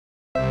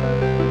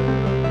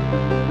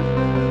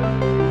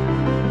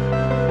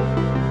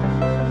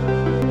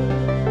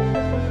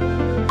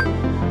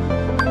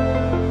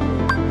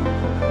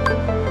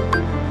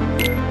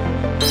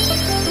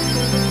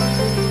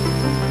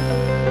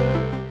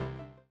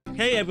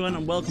Hey everyone,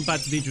 and welcome back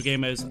to DJ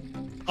Gamer's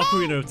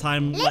Ocarina of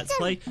Time Let's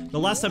Play. The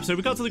last episode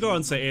we got to the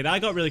Goron City and I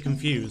got really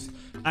confused,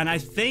 and I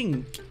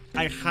think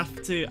I have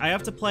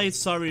to play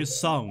Saryu's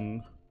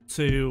song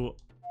to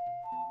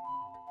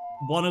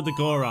one of the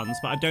Gorons,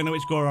 but I don't know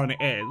which Goron it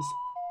is.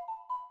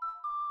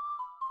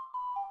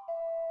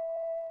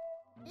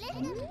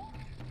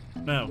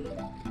 No.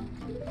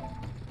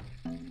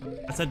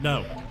 I said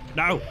no.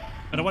 No!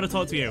 I don't want to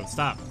talk to you.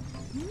 Stop.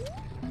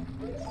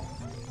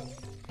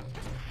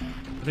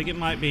 I think it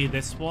might be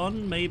this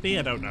one, maybe?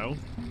 I don't know.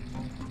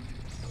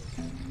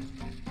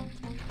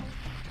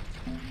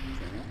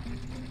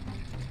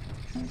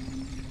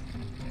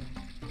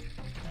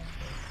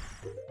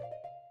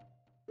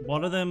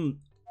 One of them...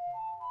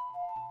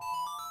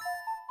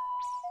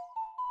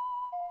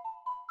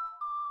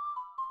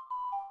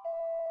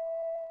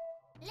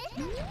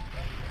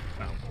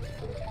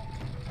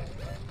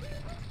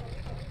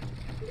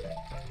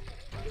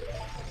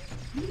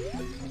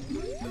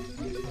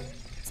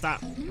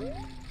 Stop.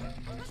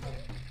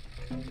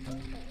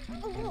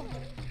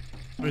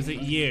 Or is it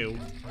you?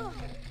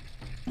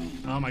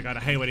 Oh my god, I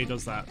hate when he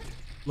does that.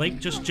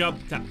 Link just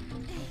jumped down.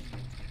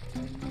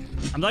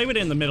 I'm not even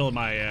in the middle of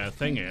my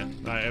thing here.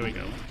 Right, here we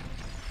go.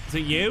 Is it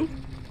you?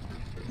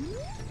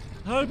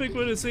 How big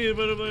would I see a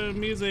bit of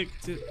music?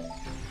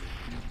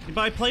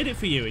 But I played it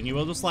for you and you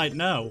were just like,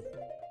 no.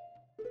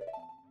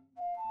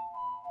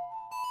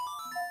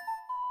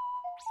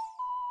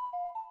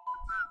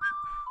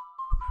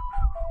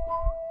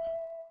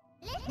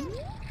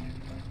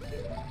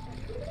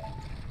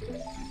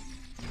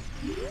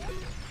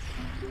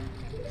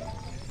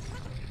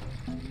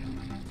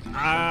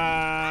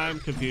 I'm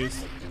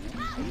confused.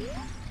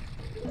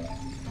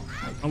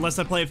 Unless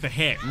I play it for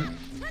him,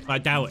 but I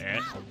doubt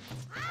it.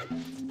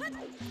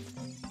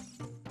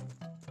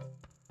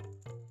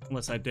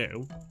 Unless I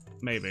do,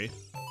 maybe.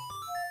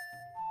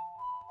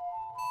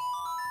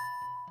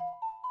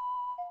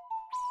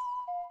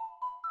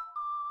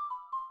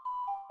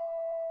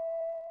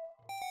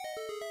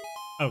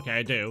 Okay,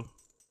 I do.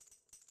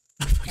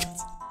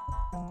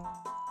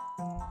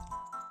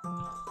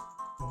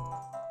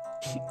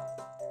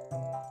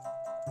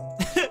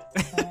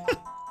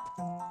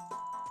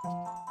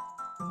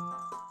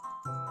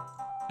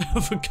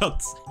 For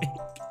God's sake.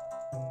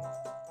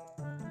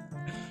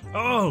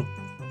 Oh!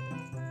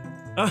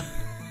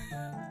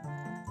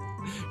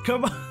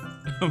 Come on!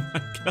 Oh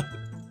my god.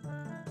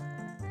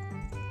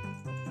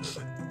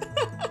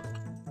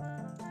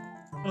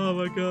 Oh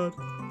my god.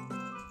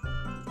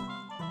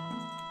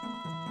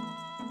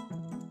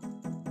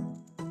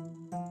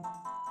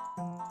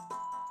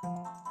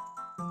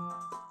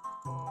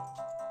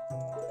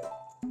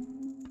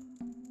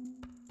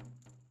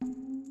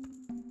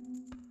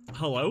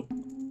 Hello?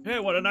 Hey,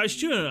 what a nice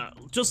tune!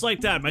 Just like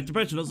that, my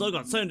depression has all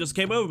gone. Something just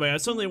came over me. I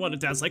suddenly want to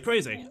dance like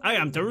crazy. I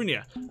am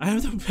Darunia'S. I am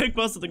the big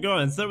boss of the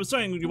Gorons. There was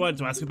something you wanted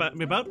to ask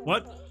me about?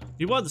 What?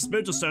 You want the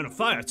spiritual stone of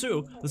fire,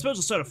 too? The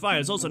spiritual stone of fire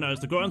is also known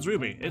as the Goron's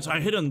ruby. It's our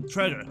hidden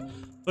treasure.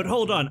 But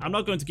hold on, I'm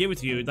not going to give it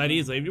to you that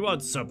easily if you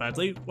want it so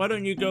badly. Why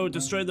don't you go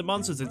destroy the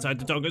monsters inside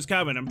Dodongo's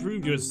cavern and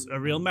prove you're a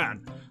real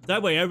man?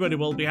 That way everybody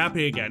will be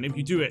happy again. If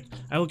you do it,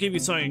 I will give you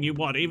something you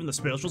want, even the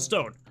spiritual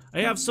stone.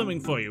 I have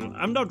something for you.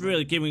 I'm not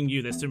really giving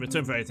you this in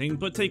return for anything,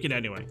 but take it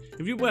anyway.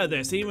 If you wear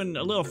this, even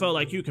a little fellow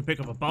like you can pick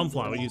up a bomb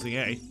flower using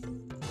A.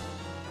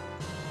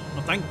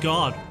 Oh, thank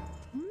God.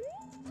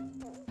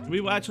 We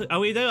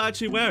don't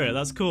actually wear it.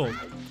 That's cool.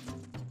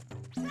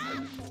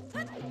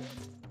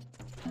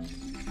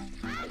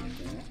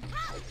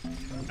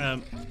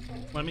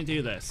 Let me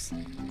do this.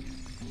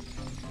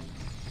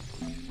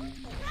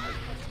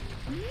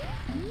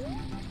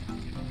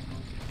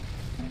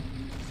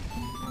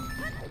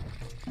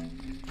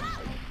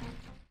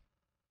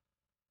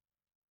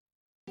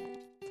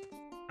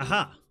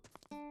 Aha!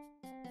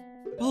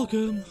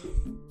 Welcome!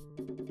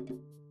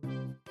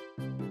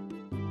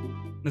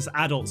 This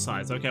adult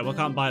size. Okay, well, I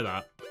can't buy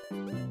that.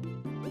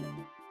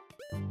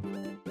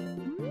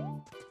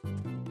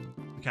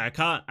 Okay,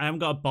 I haven't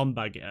got a bomb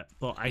bag yet,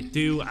 but I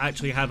do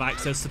actually have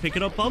access to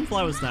picking up bomb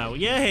flowers now.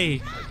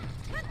 Yay!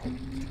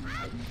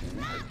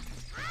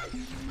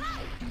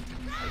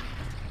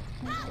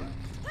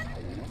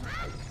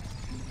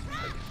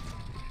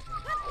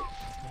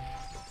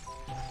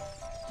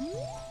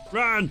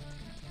 Run!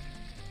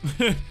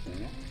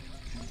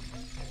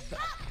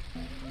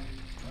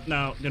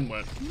 No, didn't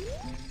work.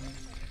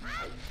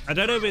 I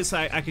don't know if it's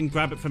like I can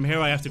grab it from here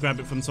or I have to grab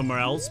it from somewhere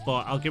else,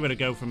 but I'll give it a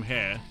go from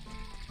here.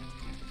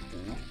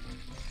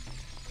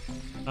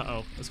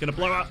 Uh-oh, it's gonna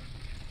blow up.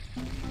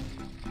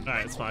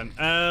 Alright, it's fine.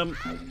 I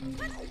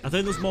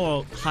think there's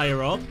more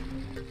higher up.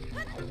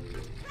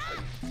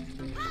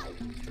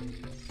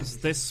 There's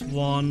this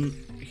one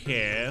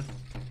here.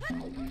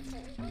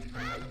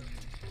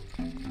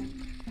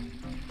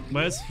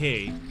 Where's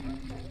he?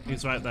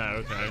 He's right there,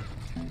 okay.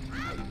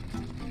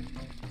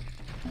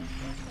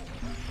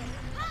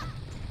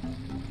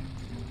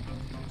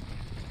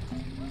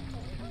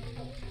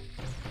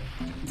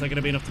 Is that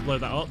gonna be enough to blow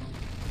that up?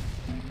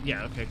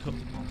 Yeah, okay, cool.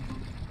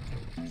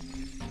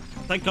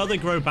 Thank God they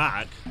grow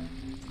back.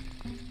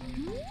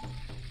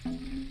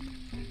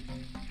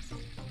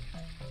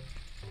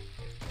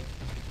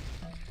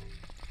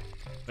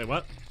 Wait,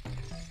 what?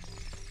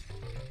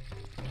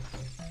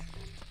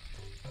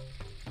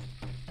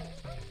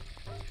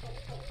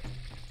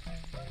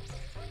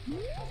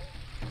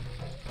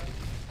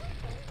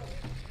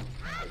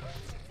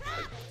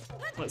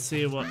 Let's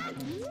see what...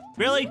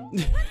 Really?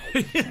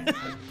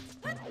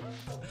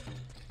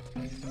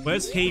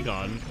 Where's he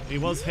gone? He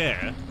was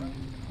here.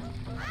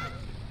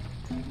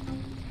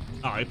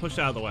 Oh, he pushed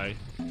out of the way.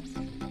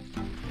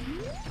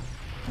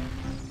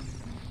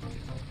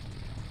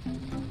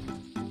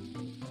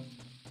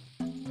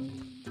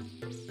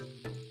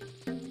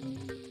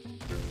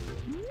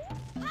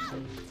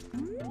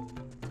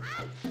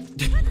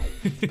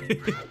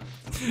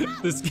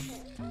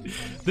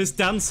 This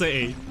damn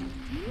city.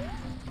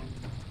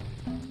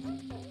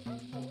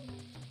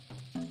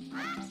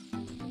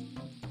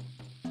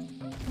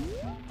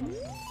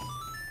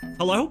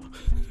 Hello?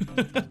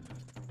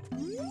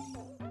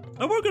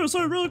 I'm working on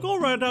something really cool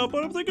right now,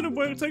 but I'm thinking of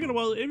taking a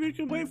while. If you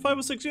can wait 5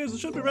 or 6 years, it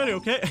should be ready,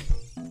 okay?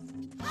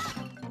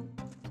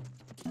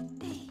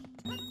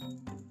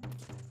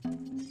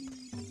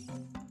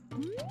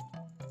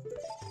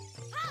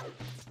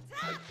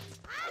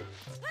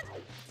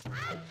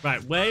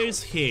 Right, where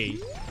is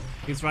he?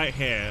 He's right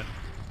here.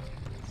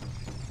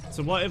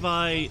 So what if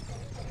I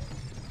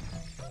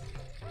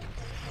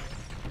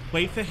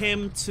wait for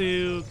him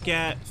to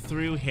get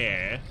through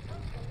here?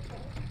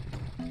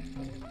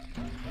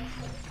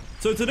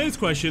 So today's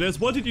question is,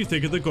 what did you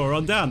think of the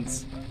Goron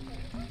dance?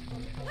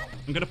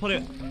 I'm gonna put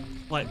it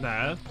like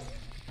there.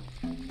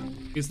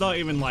 He's not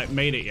even like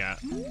made it yet.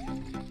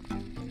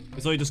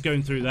 He's only just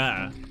going through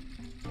there.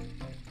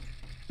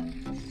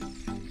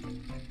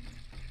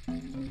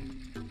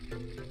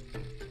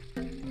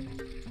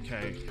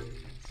 Okay,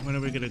 when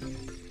are we gonna...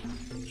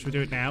 Should we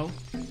do it now?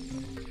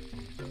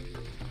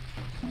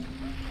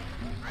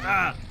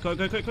 Ah! Quick,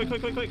 quick, quick, quick,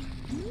 quick, quick, quick!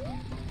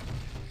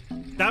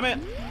 Damn it!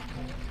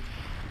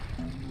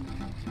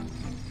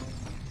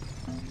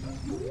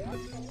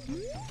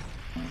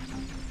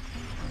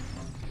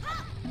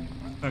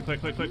 Quick,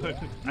 quick, quick, quick, quick,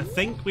 quick. I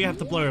think we have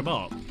to blow him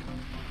up.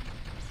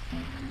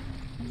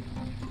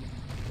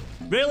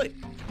 Really?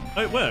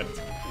 Oh, it worked.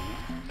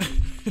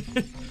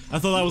 I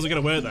thought that wasn't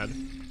gonna work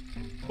then.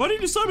 Why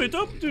didn't you stop me?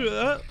 Don't do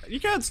that. You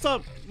can't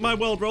stop my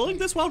wild rolling.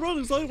 This wild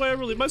rolling is the only way I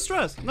relieve my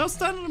stress. Now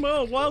stand in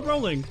my wild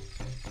rolling.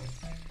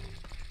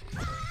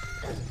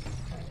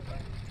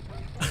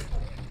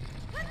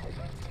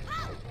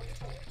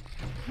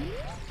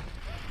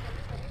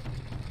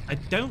 I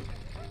don't...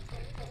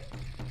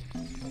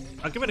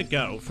 I'll give it a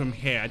go from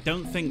here. I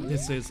don't think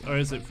this is... Or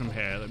is it from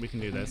here that we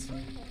can do this?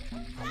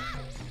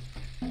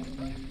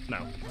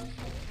 No.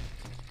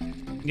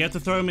 You have to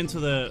throw him into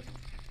the...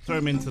 Throw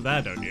him into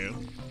there, don't you?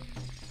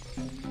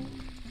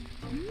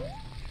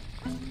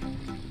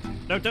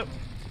 No, don't.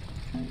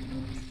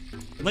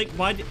 Like,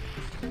 why did...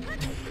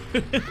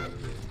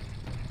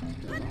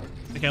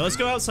 Okay, let's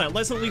go outside.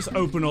 Let's at least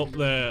open up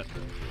the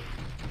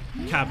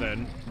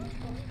cavern.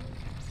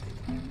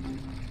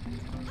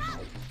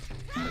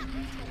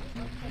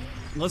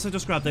 Unless I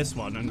just grab this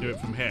one and do it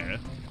from here.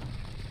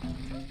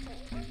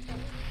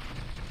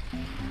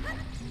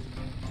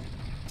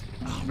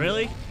 Oh,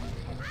 really?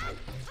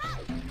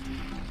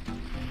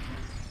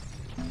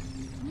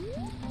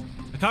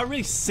 I can't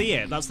really see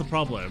it, that's the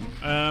problem.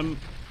 I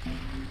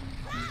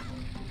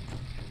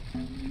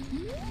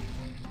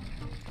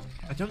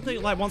don't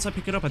think, like, once I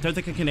pick it up, I don't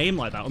think I can aim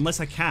like that, unless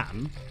I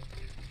can.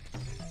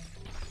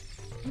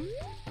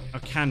 I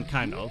can,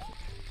 kind of.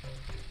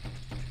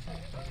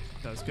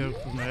 Let's go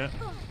from there.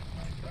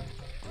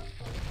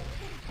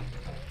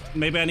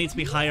 Maybe I need to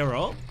be higher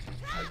up?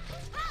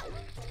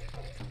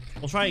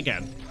 We'll try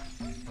again.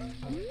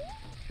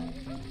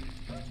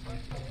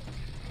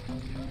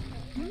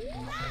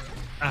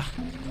 Ah.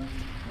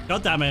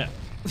 God damn it.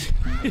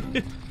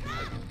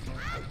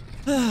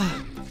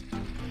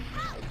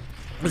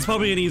 There's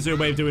probably an easier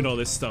way of doing all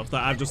this stuff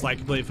that I've just like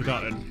completely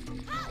forgotten.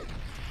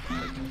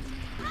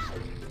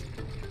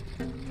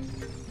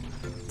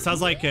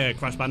 Sounds like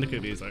Crash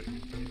Bandicoot music.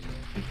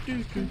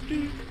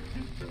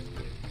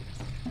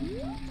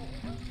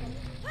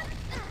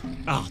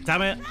 Oh,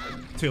 damn it.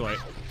 Too late.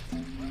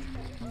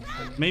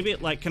 Maybe,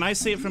 like, can I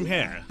see it from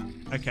here?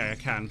 Okay, I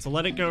can. So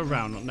let it go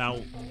around.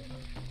 Now...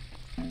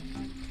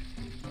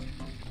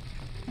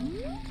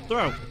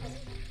 Throw.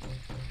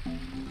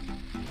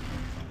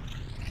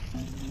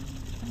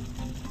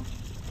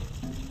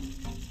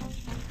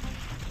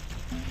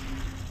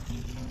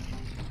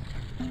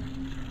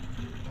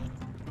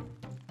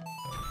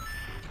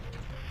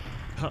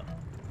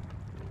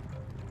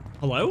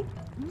 Hello?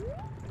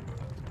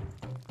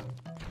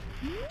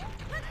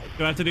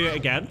 Do I have to do it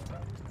again?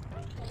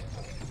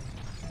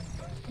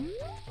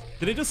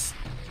 Did it just...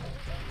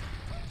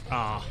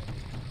 Ah.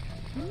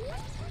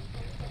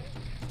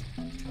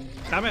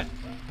 Damn it.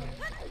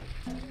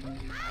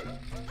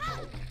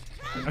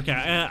 Okay,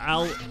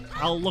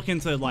 I'll look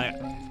into, like,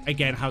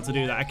 again how to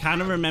do that. I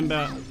kind of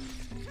remember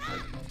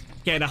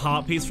getting a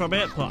heart piece from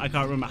it, but I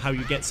can't remember how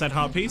you get said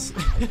heart piece.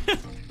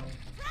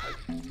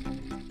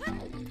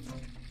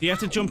 Do you have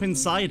to jump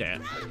inside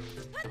it?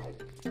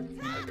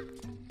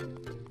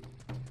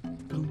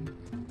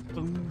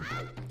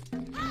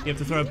 You have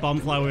to throw a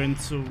bomb flower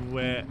into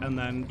it and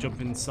then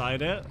jump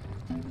inside it.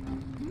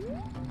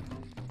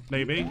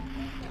 Maybe.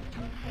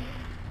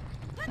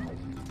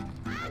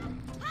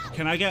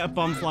 Can I get a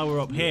bomb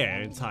flower up here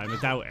in time? I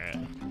doubt it.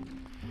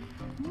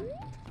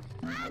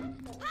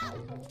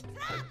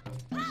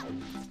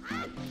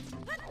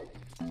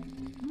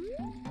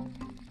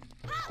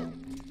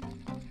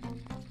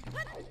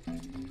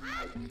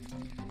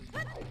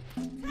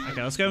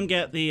 Okay, let's go and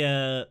get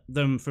the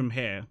them from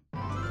here.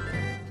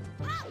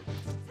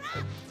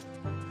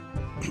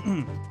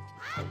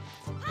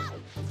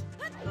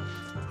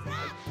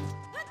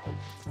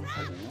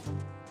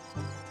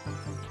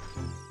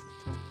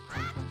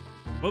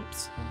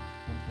 Whoops.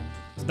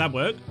 Did that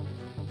work?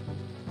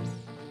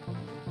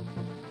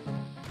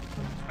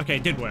 Okay,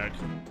 it did work.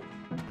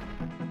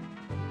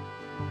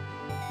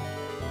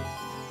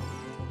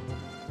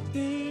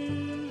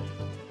 Is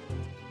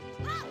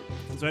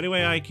there any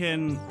way I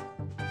can...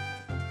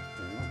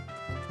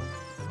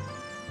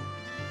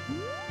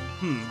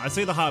 I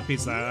see the heart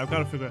piece there. I've got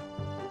to figure it.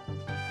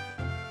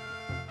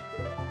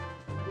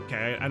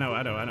 Okay, I know.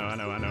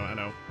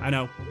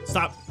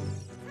 Stop.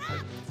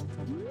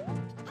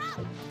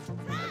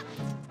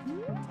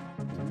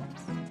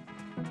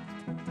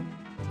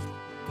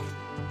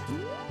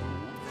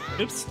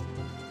 Oops.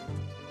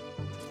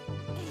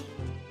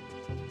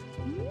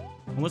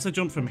 Unless I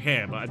jump from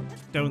here, but I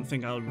don't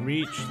think I'll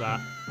reach that.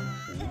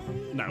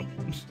 No.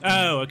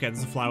 Oh, okay,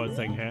 there's a flower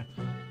thing here.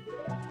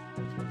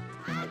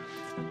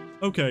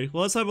 Okay,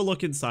 well, let's have a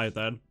look inside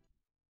then.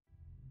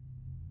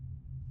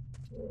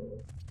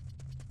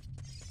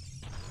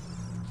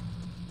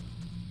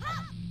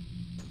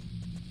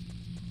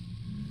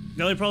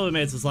 The only problem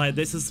is like,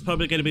 this is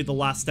probably going to be the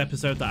last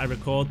episode that I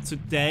record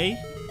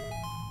today.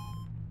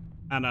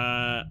 And,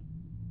 oh,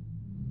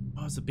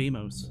 it's a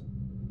BMOS.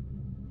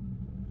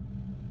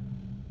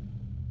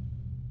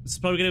 This is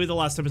probably going to be the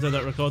last episode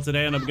that I record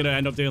today, and I'm going to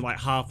end up doing like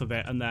half of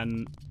it and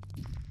then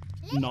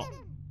not.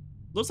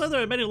 Looks like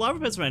there are many lava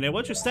pits around here.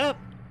 Watch your step.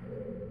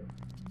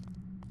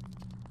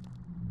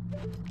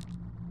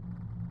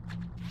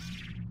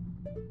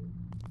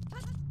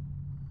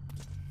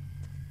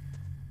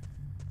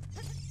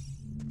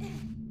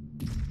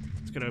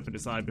 Just gonna open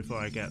this eye before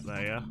I get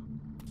there, yeah?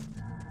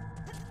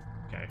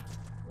 Okay.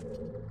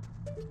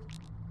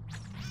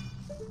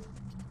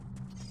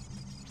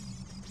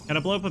 Can I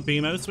blow up a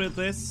BMOS with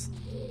this?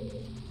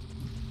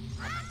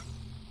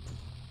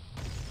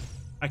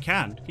 I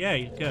can.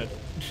 Yay, good.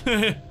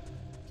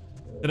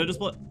 Did I just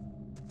blow?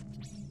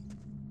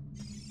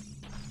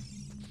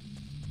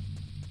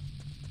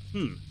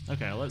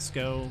 Okay, let's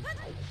go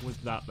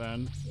with that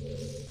then.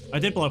 I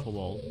did blow up a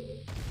wall.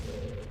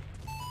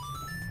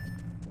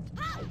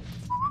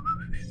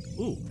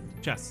 Ooh,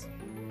 chest.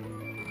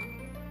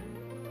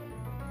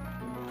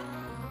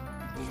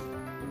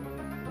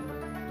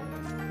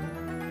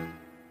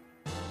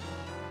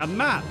 A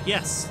map,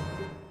 yes.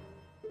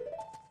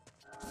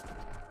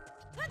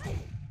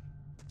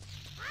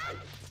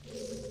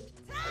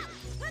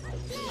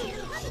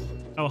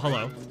 Oh,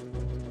 hello.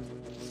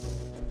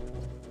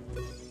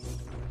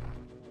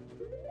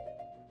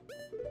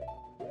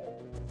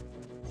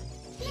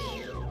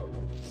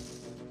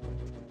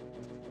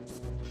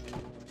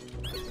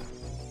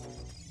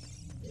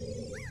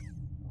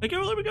 Okay,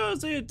 well, there we go.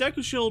 It's a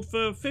Deku Shield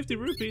for 50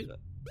 rupees.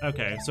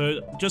 Okay,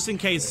 so just in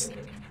case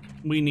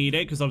we need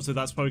it, because obviously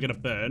that's probably going to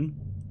burn.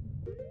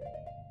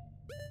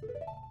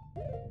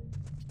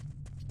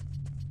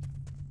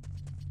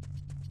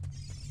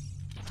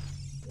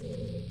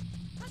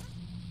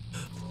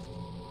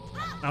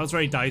 That was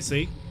very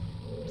dicey.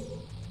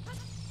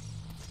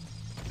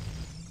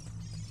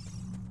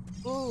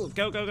 Ooh,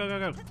 go, go, go,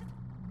 go, go.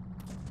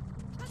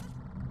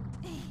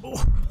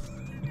 Oh.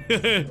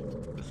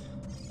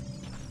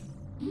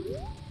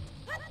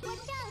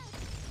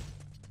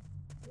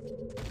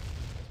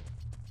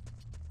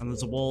 And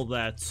there's a wall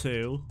there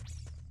too.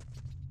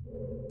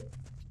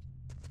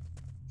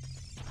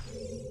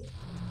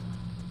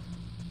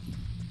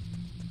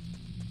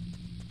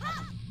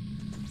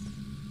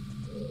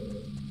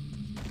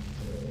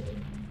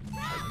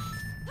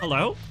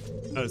 Hello?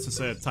 Oh, it's just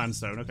a time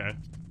stone, okay.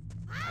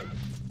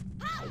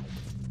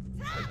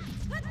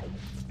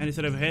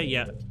 Anything over here?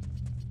 Yeah.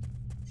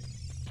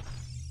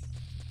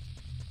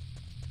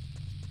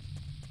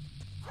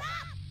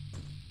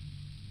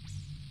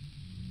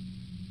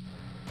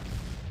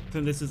 I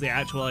think this is the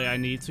actual way I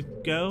need to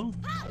go.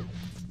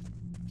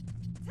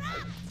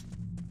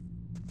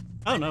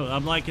 Oh no,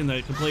 I'm like in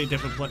a completely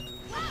different place.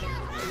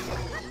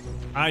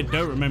 I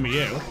don't remember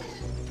you.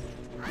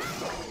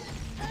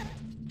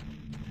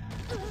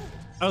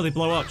 Oh, they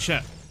blow up,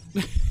 shit.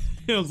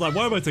 I was like,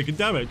 why am I taking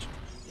damage?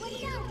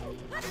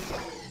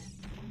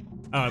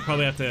 Oh, I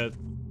probably have to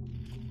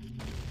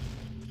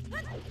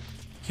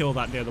kill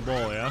that near the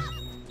wall, yeah?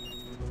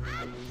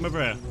 Come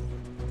over here.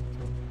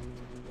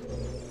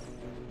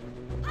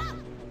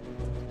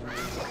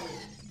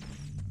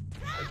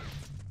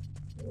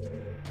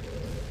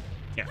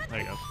 Yeah, there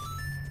you go.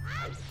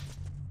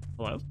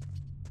 Hello?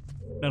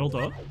 Metal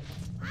door?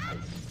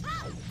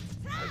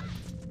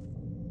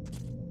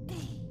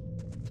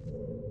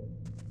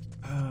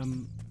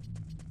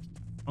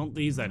 Aren't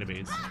these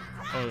enemies?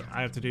 Oh,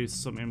 I have to do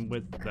something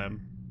with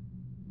them.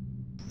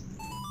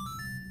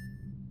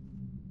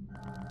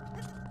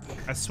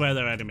 I swear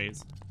they're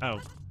enemies.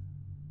 Oh.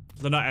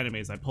 They're not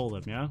enemies, I pull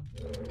them, yeah?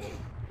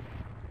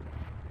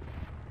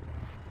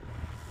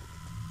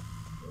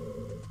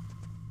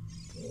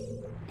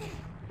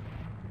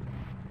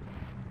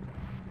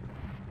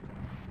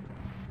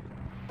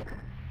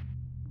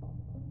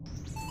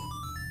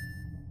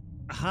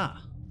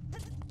 Aha!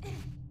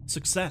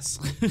 Success!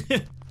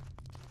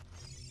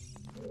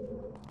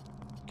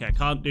 Okay, I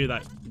can't do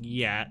that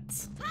yet.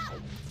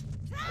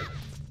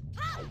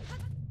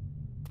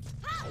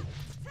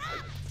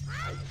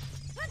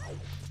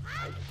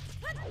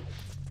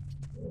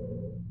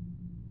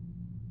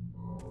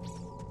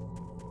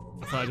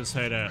 I thought I just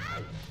heard it.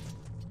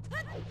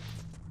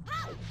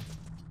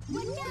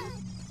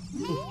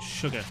 Ooh,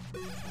 sugar.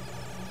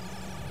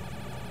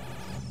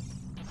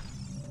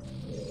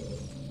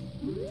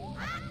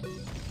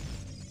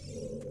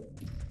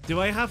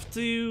 Do I have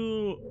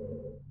to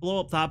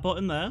blow up that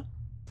button there?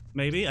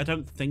 Maybe? I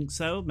don't think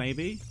so.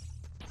 Maybe?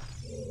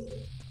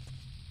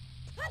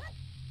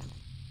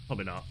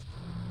 Probably not.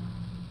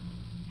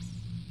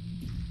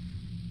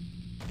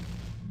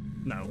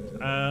 No.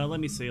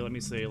 Let me see.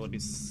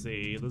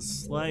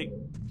 There's like...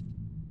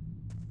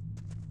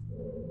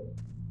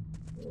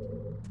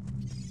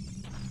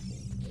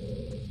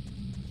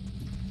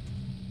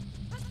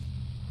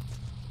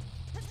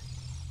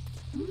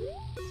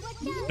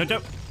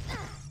 No.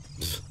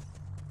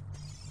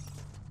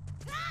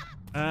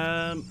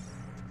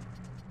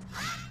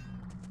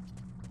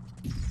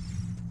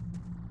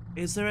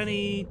 Is there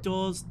any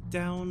doors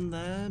down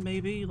there,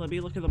 maybe? Let me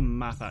look at the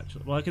map,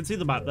 actually. Well, I can see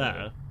the map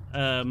there.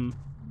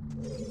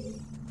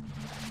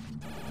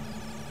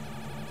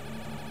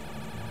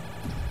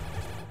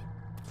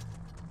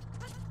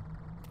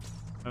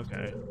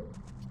 Okay.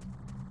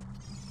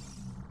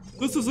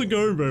 This isn't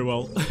going very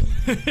well.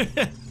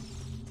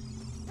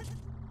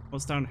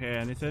 What's down here?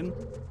 Anything?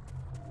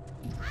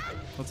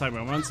 What time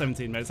are we on?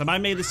 17 minutes. I might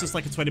make this just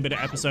like a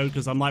 20-minute episode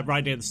because I'm like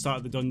right near the start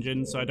of the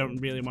dungeon, so I don't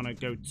really want to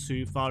go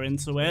too far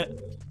into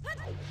it.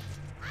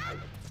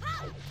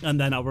 And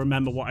then I'll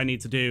remember what I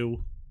need to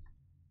do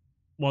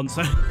once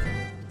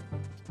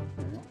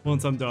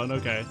I'm done.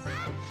 Okay.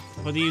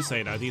 What do you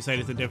say now? Do you say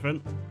anything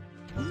different?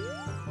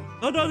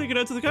 Oh no, you can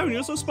enter the cavern.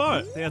 You're so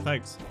smart. Yeah,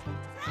 thanks.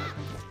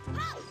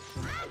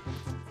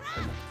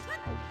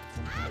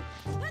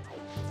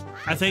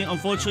 I think,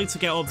 unfortunately, to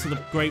get up to the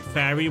Great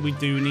Fairy, we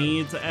do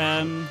need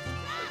a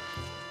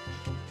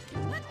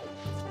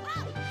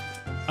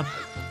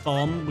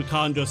bomb. We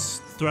can't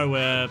just throw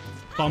a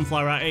bomb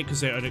flower at it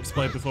because it would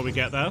explode before we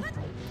get there.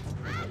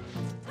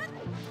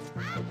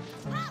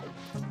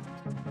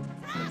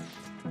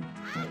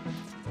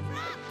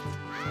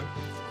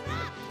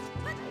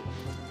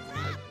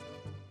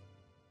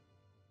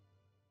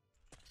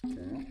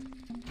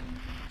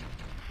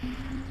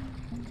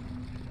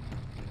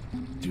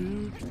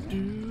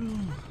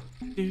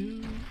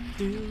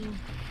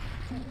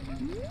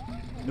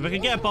 If I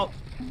could get a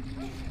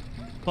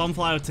bomb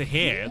flower to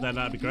here, then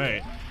that'd be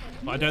great.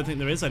 But I don't think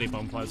there is any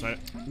bomb flowers, right?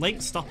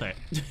 Link, stop it.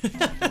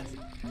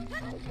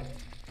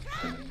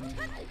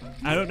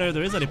 I don't know if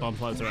there is any bomb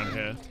flowers around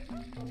here.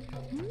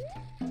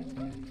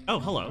 Oh,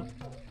 hello.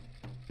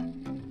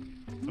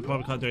 I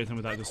probably can't do anything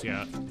with that just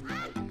yet.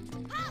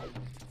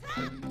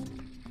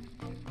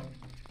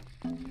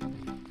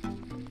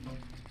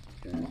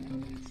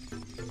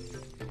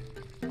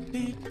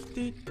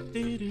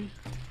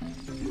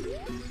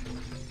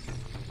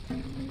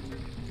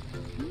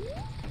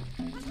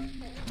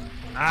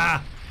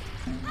 Ah!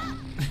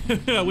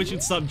 I wish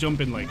you'd stop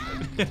jumping, like.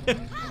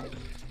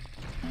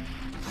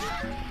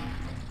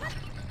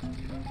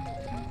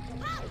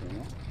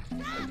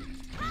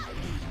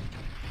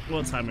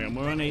 What time are we on?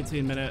 We're on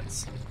 18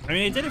 minutes. I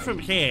mean, I did it from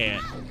here.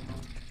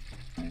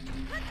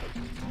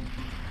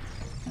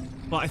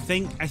 But I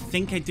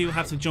think I do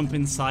have to jump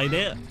inside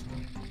it.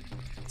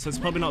 So it's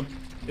probably not...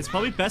 It's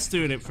probably best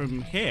doing it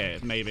from here,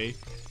 maybe.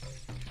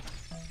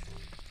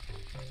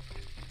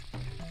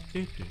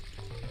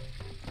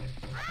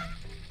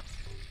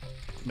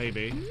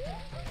 Maybe.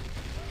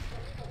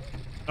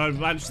 Oh, I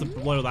managed to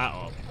blow that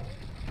up.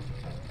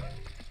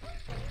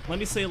 Let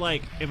me see,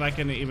 like, if I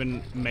can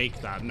even make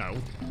that. No.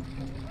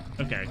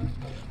 Okay.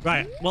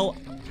 Right. Well,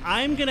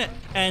 I'm gonna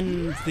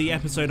end the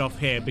episode off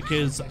here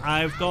because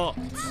I've got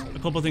a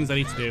couple of things I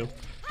need to do.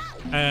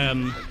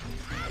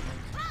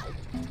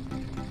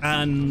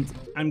 And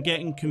I'm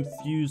getting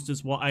confused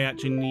as what I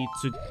actually need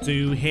to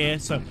do here.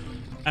 So,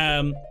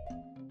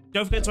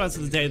 don't forget to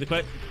answer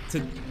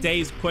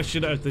today's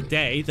question of the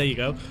day. There you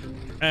go.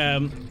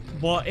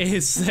 What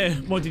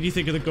did you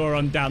think of the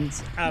Goron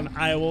dance? And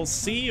I will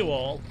see you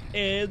all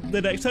in the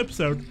next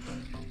episode.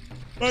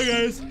 Bye,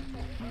 guys.